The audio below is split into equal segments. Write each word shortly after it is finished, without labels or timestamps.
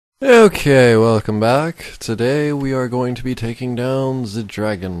Okay, welcome back. Today we are going to be taking down the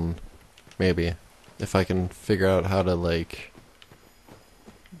dragon. Maybe. If I can figure out how to, like,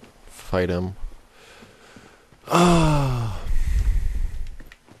 fight him. Ah.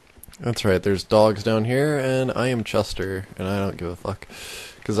 That's right, there's dogs down here, and I am Chester, and I don't give a fuck.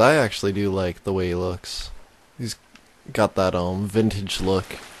 Because I actually do like the way he looks. He's got that, vintage look.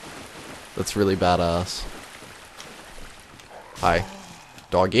 That's really badass. Hi.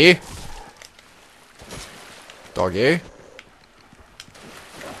 Doggy? Doggy?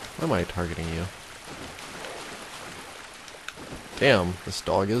 Why am I targeting you? Damn, this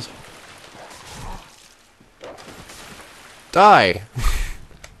dog is... Die!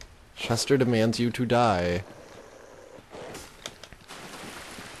 Chester demands you to die.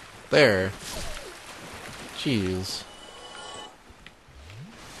 There. Jeez.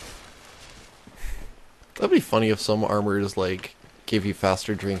 That'd be funny if some armors, like, gave you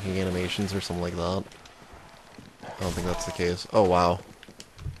faster drinking animations or something like that. I don't think that's the case. Oh, wow.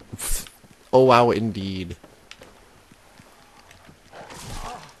 Oh, wow, indeed.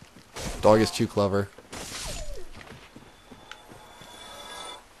 Dog is too clever.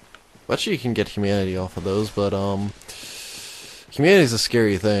 Bet you can get humanity off of those, but, humanity's a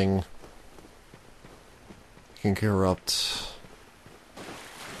scary thing. It can corrupt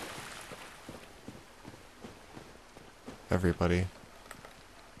everybody.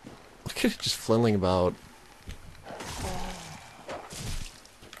 Look at it just flailing about.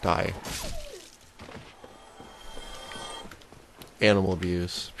 Die. Animal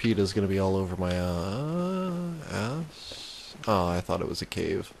abuse. PETA's gonna be all over my ass. Oh, I thought it was a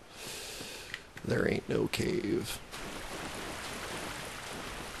cave. There ain't no cave.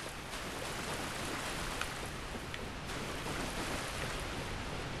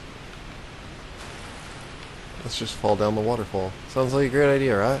 Let's just fall down the waterfall. Sounds like a great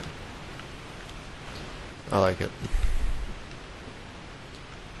idea, right? I like it.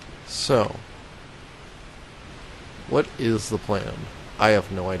 So, what is the plan? I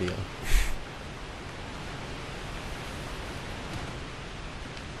have no idea.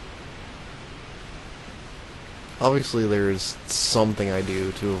 Obviously there's something I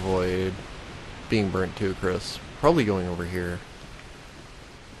do to avoid being burnt to a crisp. Probably going over here.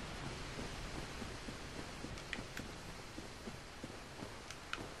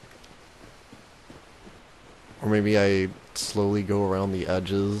 Or maybe I slowly go around the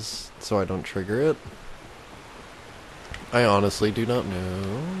edges so I don't trigger it. I honestly do not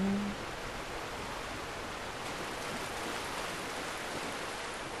know.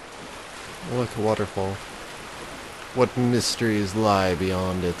 Look, a waterfall. What mysteries lie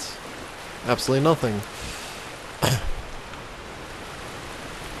beyond it? Absolutely nothing. I'm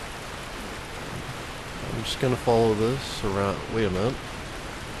just gonna follow this around. Wait a minute.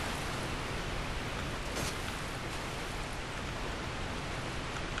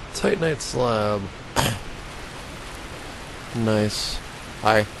 Titanite slab. Nice.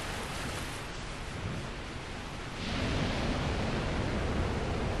 Hi.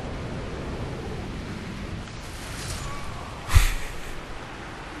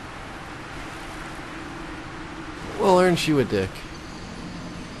 Well, aren't you a dick?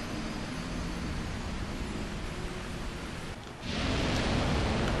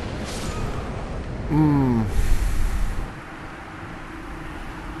 Mmm.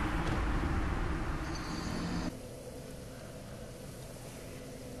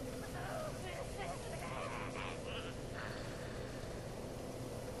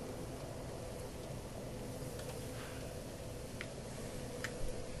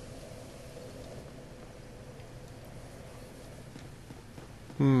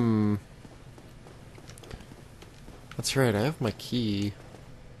 Hmm. That's right, I have my key.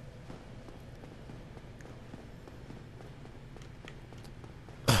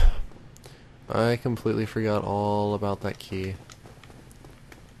 I completely forgot all about that key.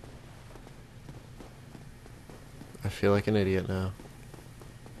 I feel like an idiot now.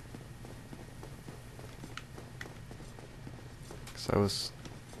 Because I was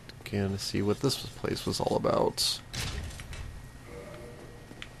going to see what this place was all about.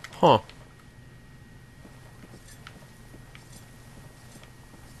 Huh.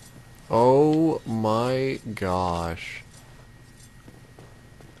 Oh my gosh.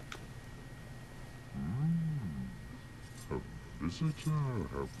 A visitor,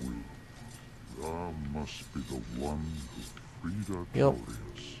 have we? Thou must be the one who freed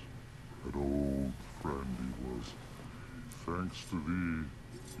Artorias. An old friend he was. Thanks to thee,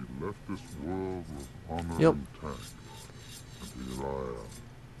 he left this world with honor intact. And here I am,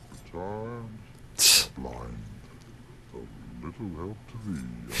 retired, blind. Of little help to thee,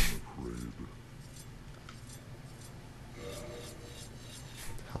 young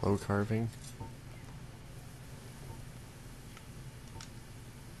Hello, carving.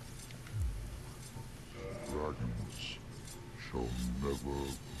 Dragons shall never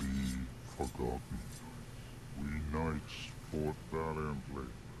be forgotten. We knights fought valiantly,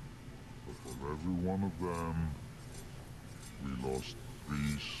 but for every one of them, we lost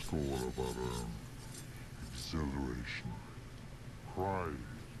 80 of our own. Exhilaration, pride,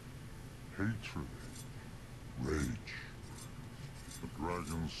 hatred, rage. The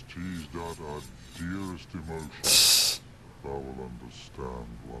dragons teased out our dearest emotions. Thou will understand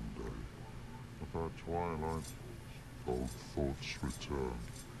one day. At our twilight, old thoughts return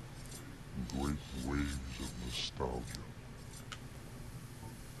in great waves of nostalgia.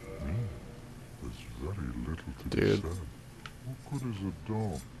 There's very little to be Dude. said. What good is a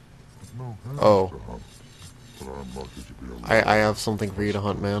dog with no hands Oh. to hunt? But I'm lucky to be alive. I have something for you to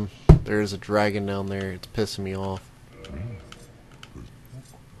hunt, man. There's a dragon down there. It's pissing me off.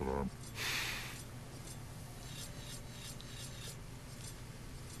 But I'm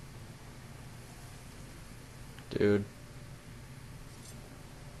Dude.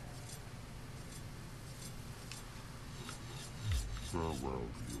 farewell,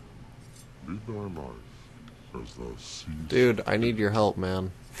 you. Lead thy life as thou seest. Dude, I need your help,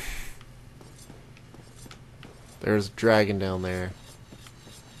 man. There's a dragon down there.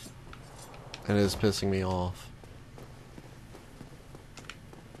 And it is pissing me off.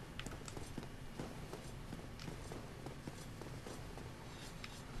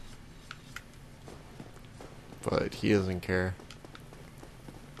 But he doesn't care.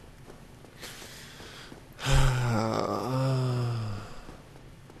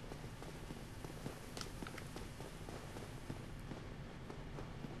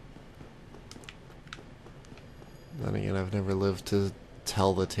 Then again, I've never lived to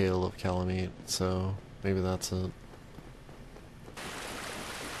tell the tale of Kalameet, so maybe that's it.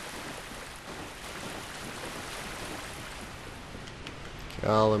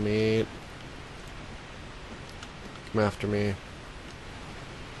 Kalameet. Come after me.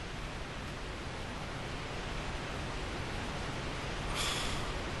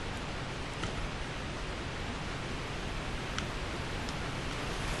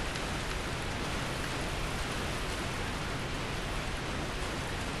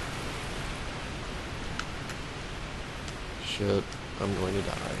 Shit, I'm going to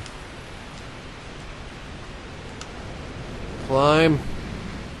die. Climb!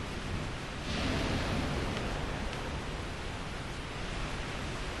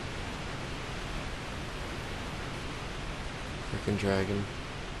 Frickin' dragon.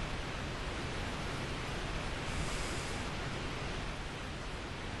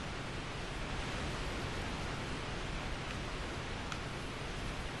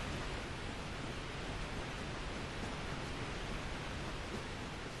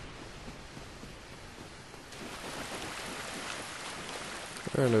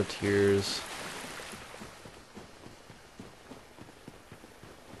 There are no tears.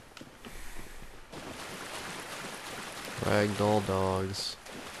 Ragdoll dogs.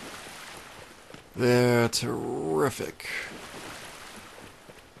 They're terrific.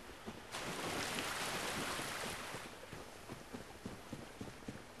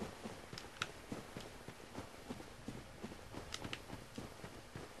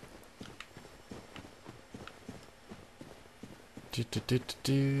 Do do do do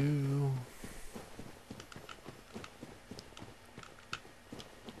do.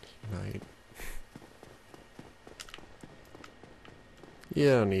 Night. You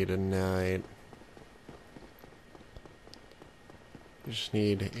don't need a knight. You just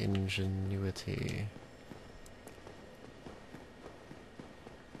need ingenuity.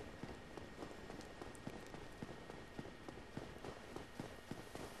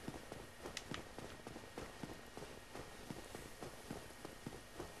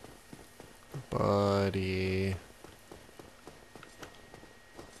 Buddy.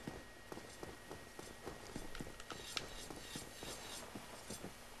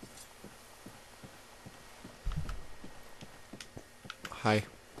 Hi.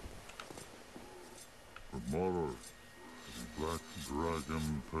 Tomorrow, the black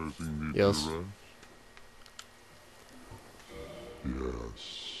dragon posing the Yes. duress? Yes,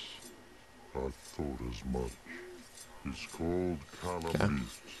 I thought as much. He's called Kalameet.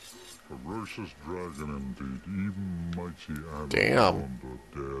 Ferocious dragon indeed. Even mighty Anaconda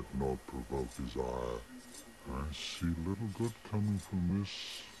dared not provoke his ire. I see little good coming from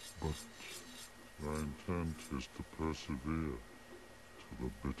this, but my intent is to persevere to the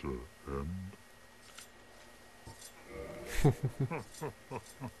bitter end.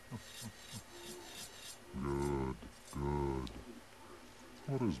 Good, good.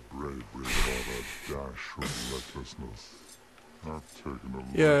 What is bravery without a dash of recklessness? I've taken a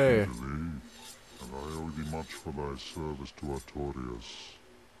liking Yay. to thee, and I owe thee much for thy service to Artorias.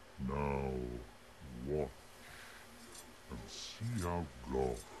 Now, watch, and see how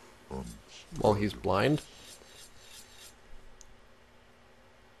Goth hunts. While he's blind?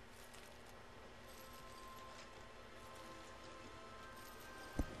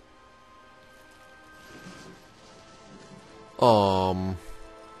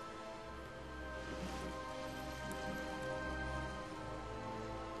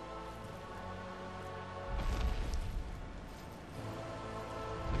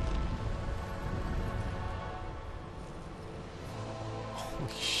 Holy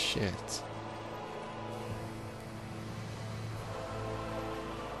shit.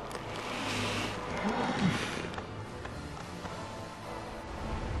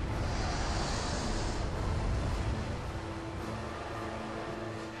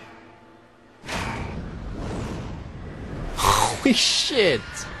 Holy shit!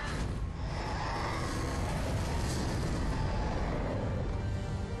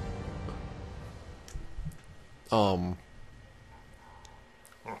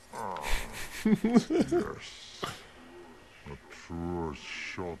 Yes. The truest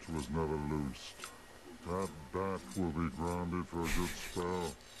shot was never loosed. That bat will be grounded for a good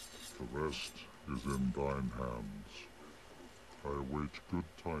spell. The rest is in thine hands. I await good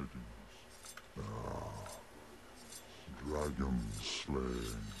tidings. Dragon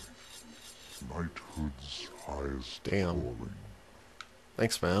slaying. Knighthood's highest Damn. calling.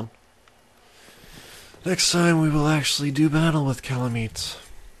 Thanks, man. Next time we will actually do battle with Kalameet.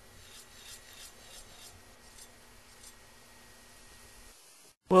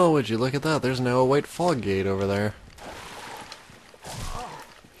 Well, would you look at that? There's now a white fog gate over there.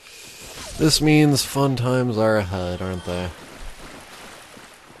 This means fun times are ahead, aren't they?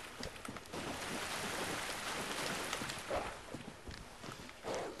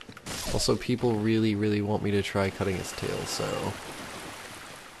 Also, people really, really want me to try cutting its tail, so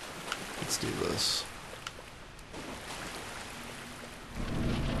let's do this.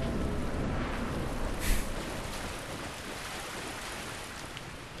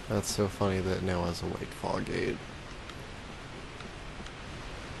 That's so funny that it now has a white fog gate.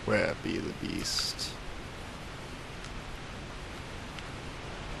 Where be the beast?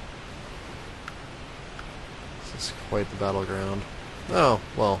 This is quite the battleground. Oh,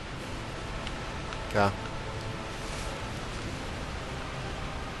 well. Yeah.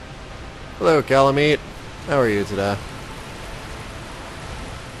 Hello, Kalameet. How are you today?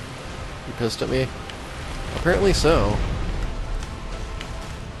 You pissed at me? Apparently so.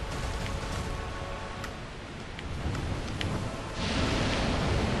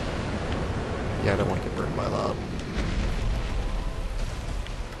 Yeah, I don't want to get burned by that.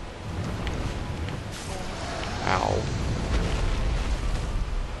 Ow.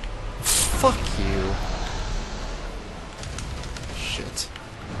 Fuck you. Shit.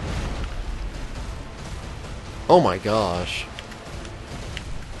 Oh my gosh.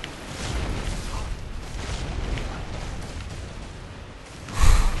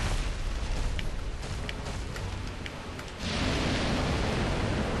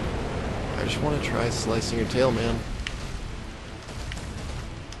 I just want to try slicing your tail, man.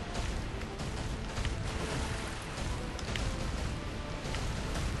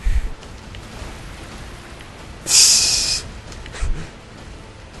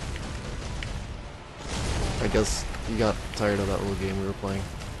 I guess you got tired of that little game we were playing.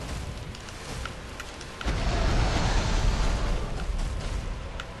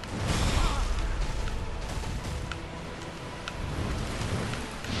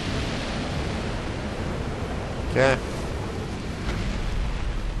 Okay.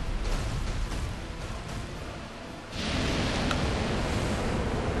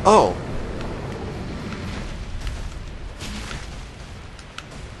 Oh!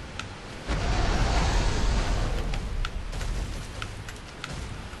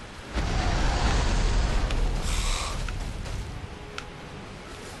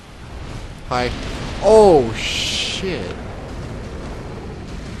 Hi. Oh, shit.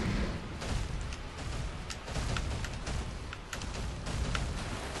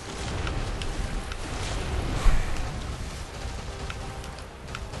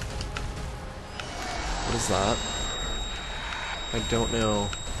 What is that? I don't know.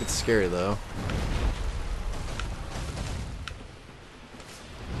 It's scary, though.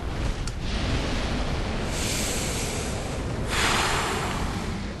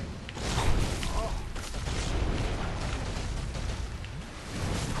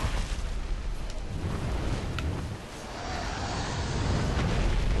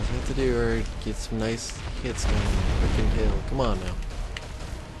 to do are get some nice hits going. Freaking kill. Come on now.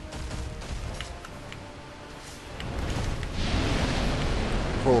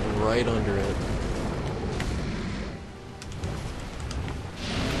 Rolled right under it.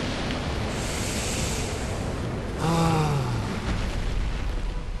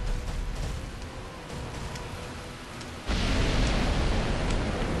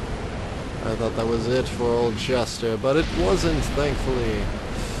 I thought that was it for old Chester, but it wasn't, thankfully.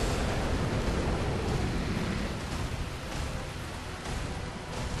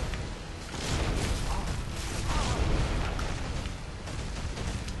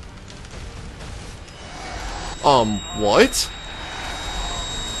 What?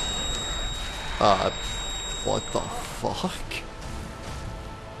 What the fuck?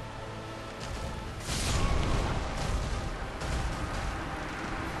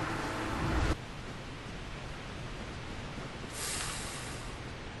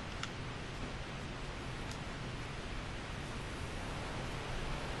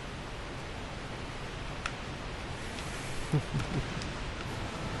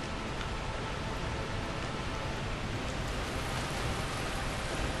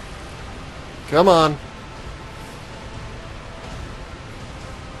 Come on. No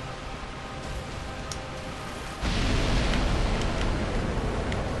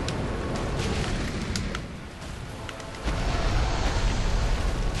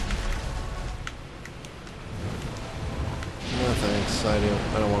thanks, I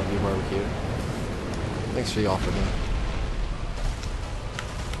don't want to be barbecued. Thanks for the offer though.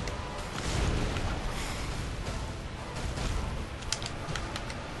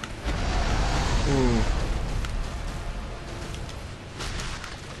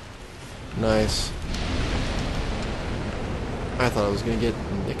 Nice. I thought I was gonna get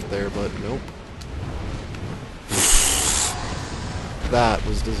nicked there, but nope. That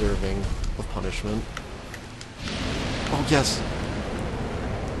was deserving of punishment. Oh, yes!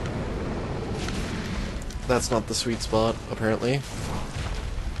 That's not the sweet spot, apparently.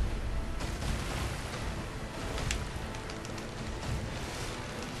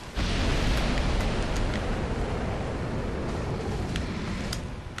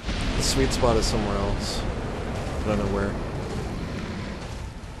 The sweet spot is somewhere else. I don't know where.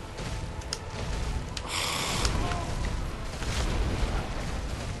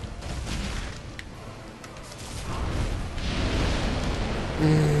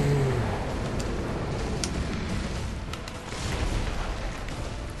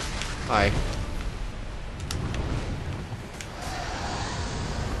 Hi.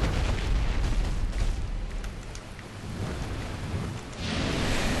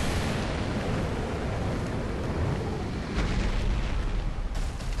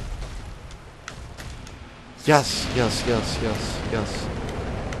 Yes, yes, yes, yes, yes.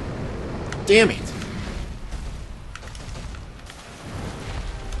 Damn it!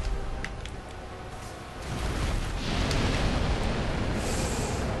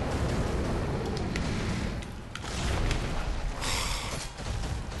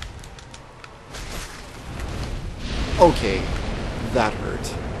 Okay, that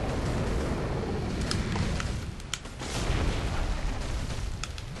hurt.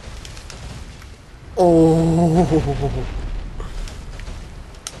 Oh.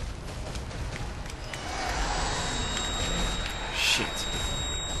 Shit.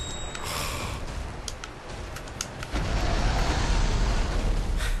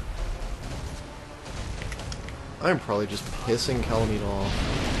 I'm probably just pissing Kalameet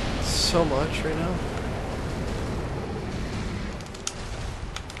off so much right now.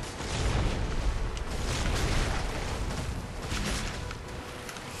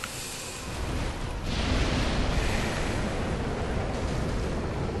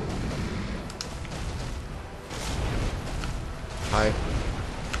 Hi.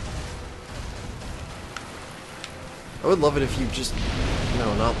 I would love it if you just...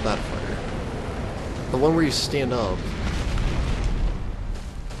 No, not that fire. The one where you stand up.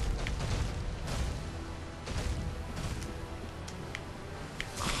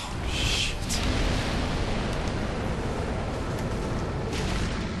 Oh, shit.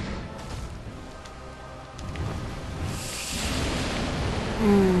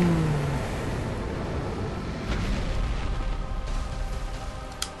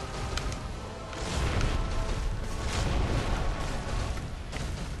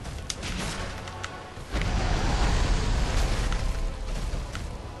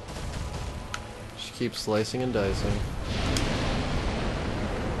 Keep slicing and dicing.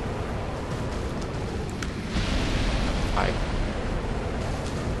 Hi.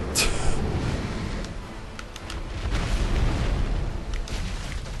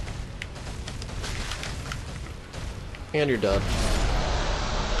 And you're dead.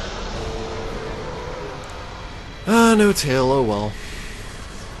 Ah, no tail, oh well.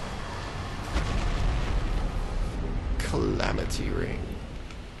 Calamity ring.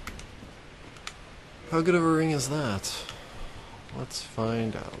 How good of a ring is that? Let's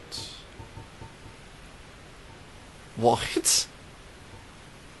find out. What?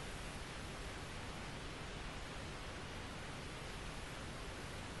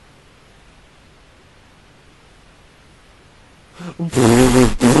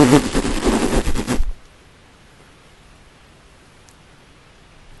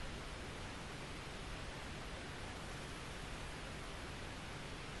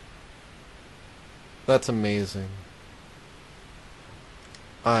 That's amazing.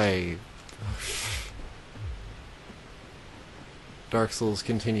 Dark Souls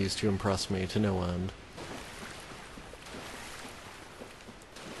continues to impress me to no end.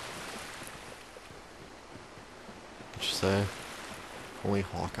 What'd you say? Only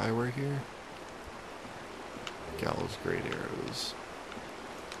Hawkeye were here? Gallows Great Arrows.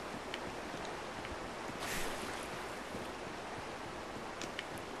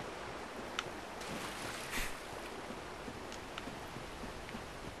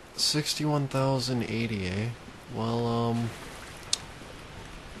 $61,080, eh? Well,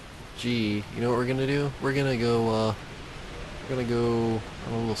 gee, you know what we're gonna do? We're gonna go on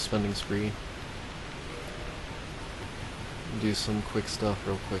a little spending spree. Do some quick stuff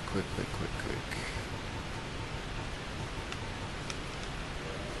real quick.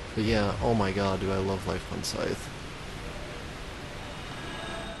 But yeah, oh my god, do I love Life on Scythe.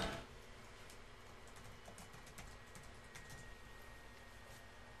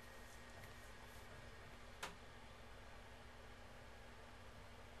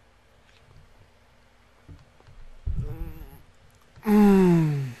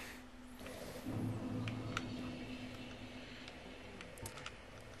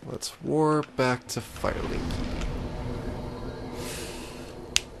 Let's warp back to Firelink.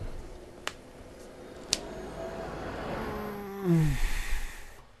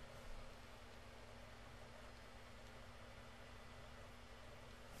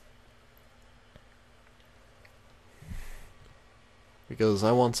 Because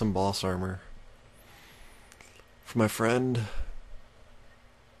I want some boss armor. For my friend.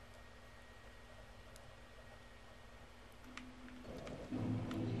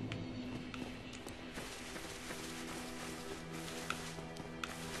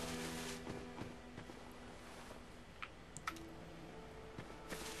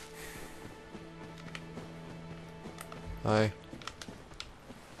 Hi.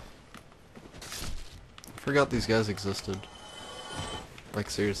 Forgot these guys existed. Like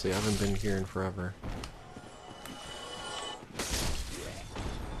seriously, I haven't been here in forever.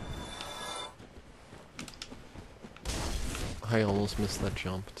 I almost missed that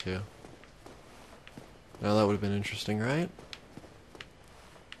jump too. Now that would have been interesting, right?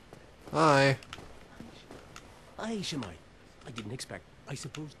 Hi. Aye, Shemai. I didn't expect, I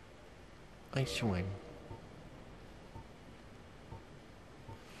suppose. Hi, Shwing.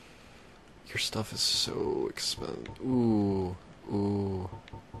 Your stuff is so expensive. Ooh. Ooh.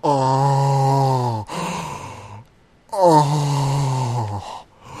 Oh. Oh.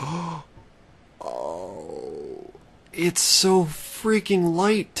 Oh. It's so freaking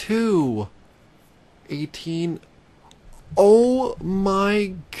light, too. 18. Oh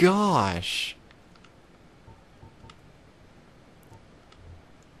my gosh.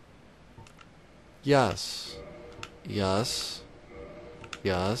 Yes. Yes.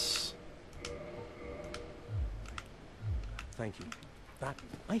 Yes. Thank you. That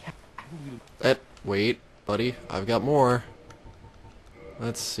I have. Wait, buddy. I've got more.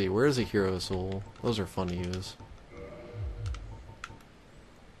 Let's see. Where's a hero soul? Those are fun to use.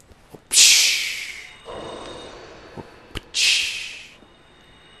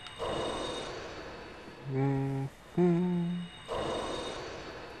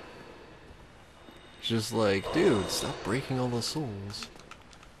 Just like, dude, stop breaking all the souls.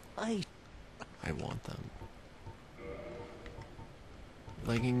 I want them.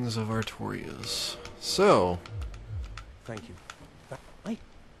 Leggings of Artorias. So, thank you. That I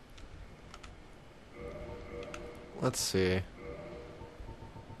let's see.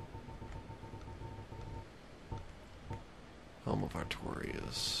 Helm of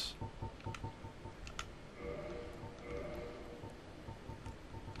Artorias.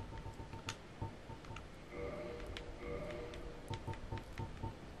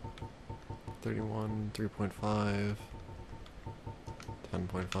 $31, 3.5,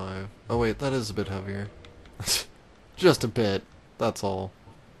 10.5. Oh wait, that is a bit heavier. Just a bit. That's all.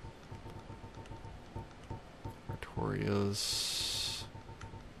 Artorias. he is.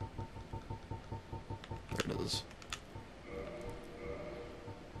 There it is.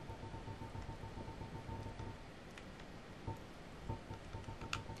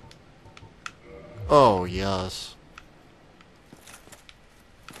 Oh, yes.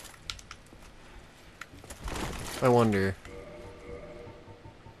 I wonder.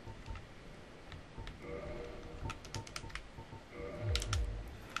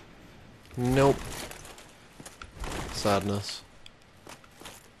 Nope. Sadness.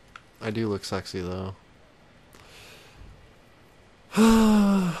 I do look sexy, though.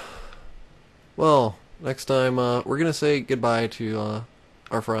 Well, next time, we're gonna say goodbye to,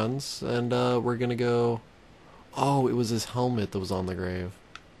 our friends, and, we're gonna go... Oh, it was his helmet that was on the grave.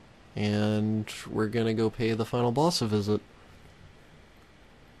 And we're gonna go pay the final boss a visit.